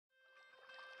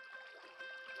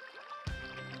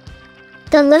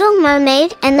The Little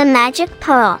Mermaid and the Magic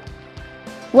Pearl.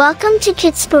 Welcome to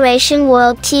Kidspiration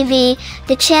World TV,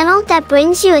 the channel that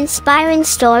brings you inspiring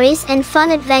stories and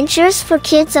fun adventures for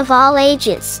kids of all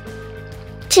ages.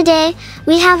 Today,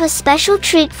 we have a special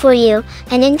treat for you,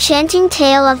 an enchanting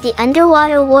tale of the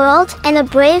underwater world and a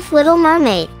brave little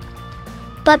mermaid.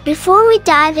 But before we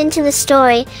dive into the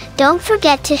story, don't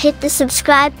forget to hit the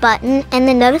subscribe button and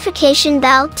the notification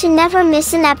bell to never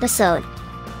miss an episode.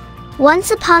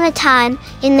 Once upon a time,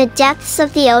 in the depths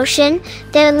of the ocean,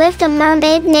 there lived a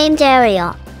mermaid named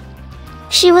Ariel.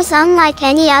 She was unlike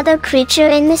any other creature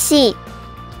in the sea.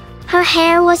 Her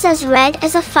hair was as red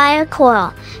as a fire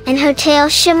coral, and her tail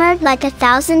shimmered like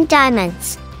 1,000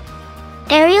 diamonds.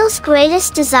 Ariel's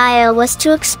greatest desire was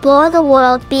to explore the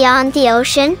world beyond the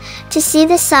ocean, to see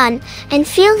the sun, and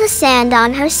feel the sand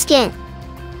on her skin.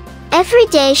 Every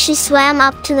day she swam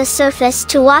up to the surface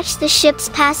to watch the ships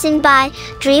passing by,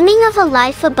 dreaming of a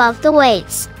life above the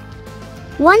waves.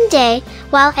 One day,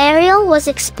 while Ariel was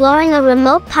exploring a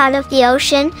remote part of the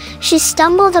ocean, she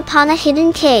stumbled upon a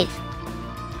hidden cave.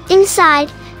 Inside,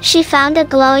 she found a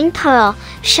glowing pearl,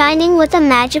 shining with a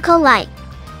magical light.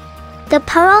 The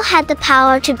pearl had the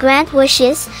power to grant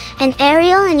wishes, and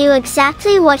Ariel knew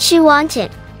exactly what she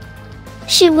wanted.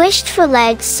 She wished for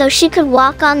legs so she could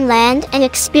walk on land and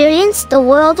experience the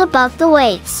world above the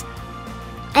waves.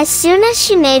 As soon as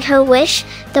she made her wish,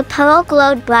 the pearl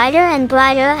glowed brighter and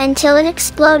brighter until it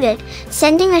exploded,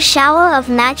 sending a shower of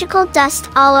magical dust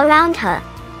all around her.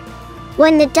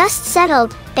 When the dust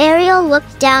settled, Ariel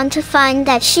looked down to find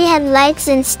that she had legs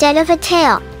instead of a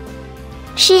tail.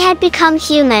 She had become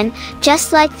human,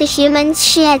 just like the humans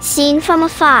she had seen from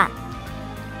afar.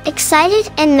 Excited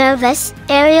and nervous,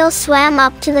 Ariel swam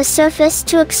up to the surface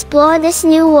to explore this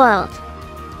new world.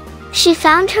 She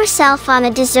found herself on a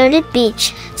deserted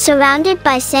beach, surrounded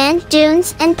by sand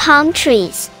dunes and palm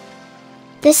trees.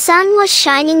 The sun was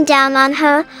shining down on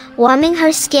her, warming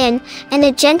her skin, and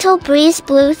a gentle breeze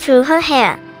blew through her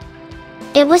hair.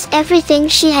 It was everything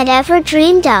she had ever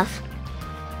dreamed of.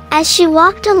 As she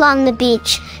walked along the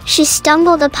beach, she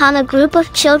stumbled upon a group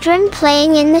of children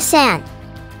playing in the sand.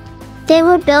 They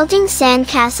were building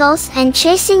sandcastles and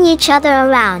chasing each other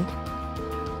around.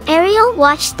 Ariel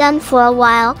watched them for a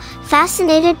while,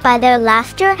 fascinated by their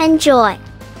laughter and joy.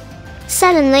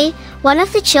 Suddenly, one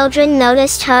of the children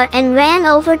noticed her and ran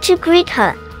over to greet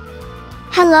her.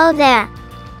 "Hello there,"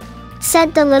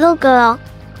 said the little girl.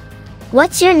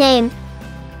 "What's your name?"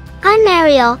 "I'm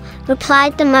Ariel,"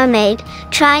 replied the mermaid,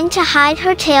 trying to hide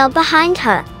her tail behind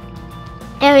her.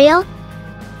 "Ariel?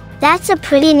 That's a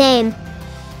pretty name.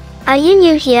 Are you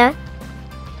new here?"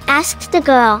 asked the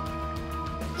girl.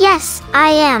 "Yes, I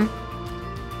am.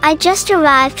 I just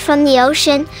arrived from the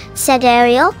ocean," said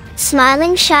Ariel,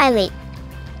 smiling shyly.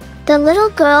 The little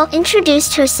girl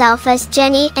introduced herself as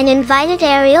Jenny and invited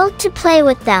Ariel to play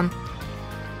with them.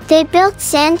 They built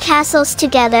sandcastles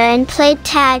together and played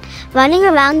tag, running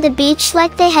around the beach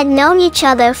like they had known each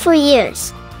other for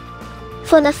years.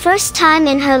 For the first time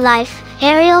in her life,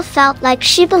 Ariel felt like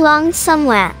she belonged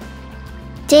somewhere.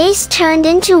 Days turned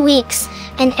into weeks,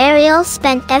 and Ariel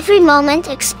spent every moment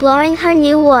exploring her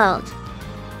new world.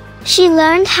 She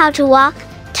learned how to walk,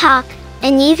 talk,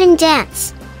 and even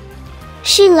dance.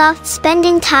 She loved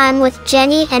spending time with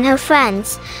Jenny and her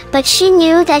friends, but she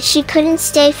knew that she couldn't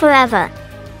stay forever.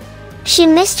 She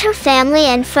missed her family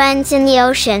and friends in the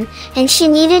ocean, and she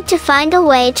needed to find a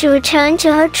way to return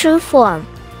to her true form.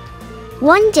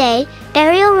 One day,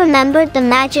 Ariel remembered the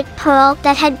magic pearl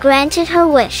that had granted her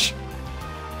wish.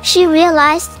 She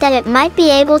realized that it might be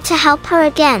able to help her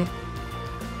again.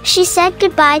 She said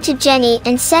goodbye to Jenny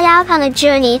and set out on a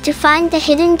journey to find the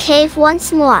hidden cave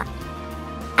once more.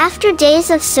 After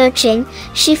days of searching,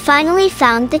 she finally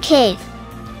found the cave.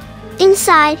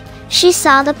 Inside, she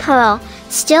saw the pearl,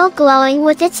 still glowing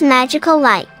with its magical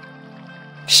light.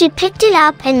 She picked it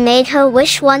up and made her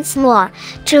wish once more,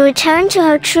 to return to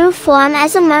her true form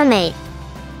as a mermaid.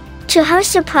 To her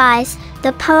surprise,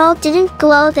 the pearl didn't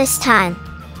glow this time.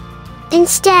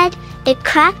 Instead, it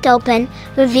cracked open,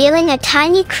 revealing a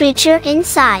tiny creature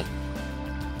inside.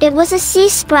 It was a sea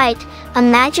sprite, a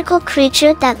magical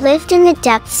creature that lived in the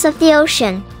depths of the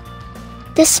ocean.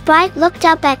 The sprite looked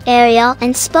up at Ariel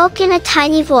and spoke in a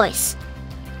tiny voice.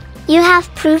 "You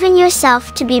have proven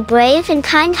yourself to be brave and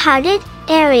kind-hearted,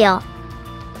 Ariel.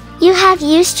 You have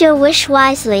used your wish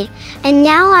wisely, and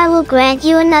now I will grant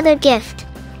you another gift.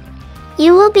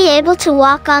 You will be able to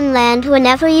walk on land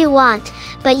whenever you want,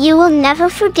 but you will never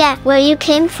forget where you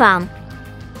came from."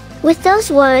 With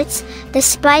those words, the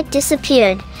sprite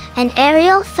disappeared, and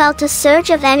Ariel felt a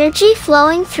surge of energy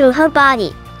flowing through her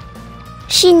body.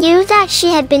 She knew that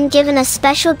she had been given a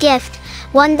special gift,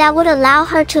 one that would allow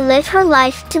her to live her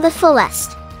life to the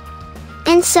fullest.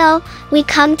 And so, we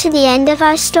come to the end of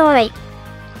our story.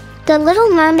 The Little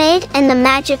Mermaid and the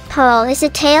Magic Pearl is a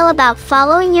tale about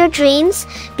following your dreams,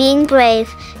 being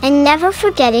brave, and never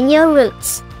forgetting your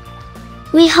roots.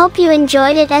 We hope you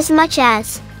enjoyed it as much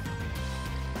as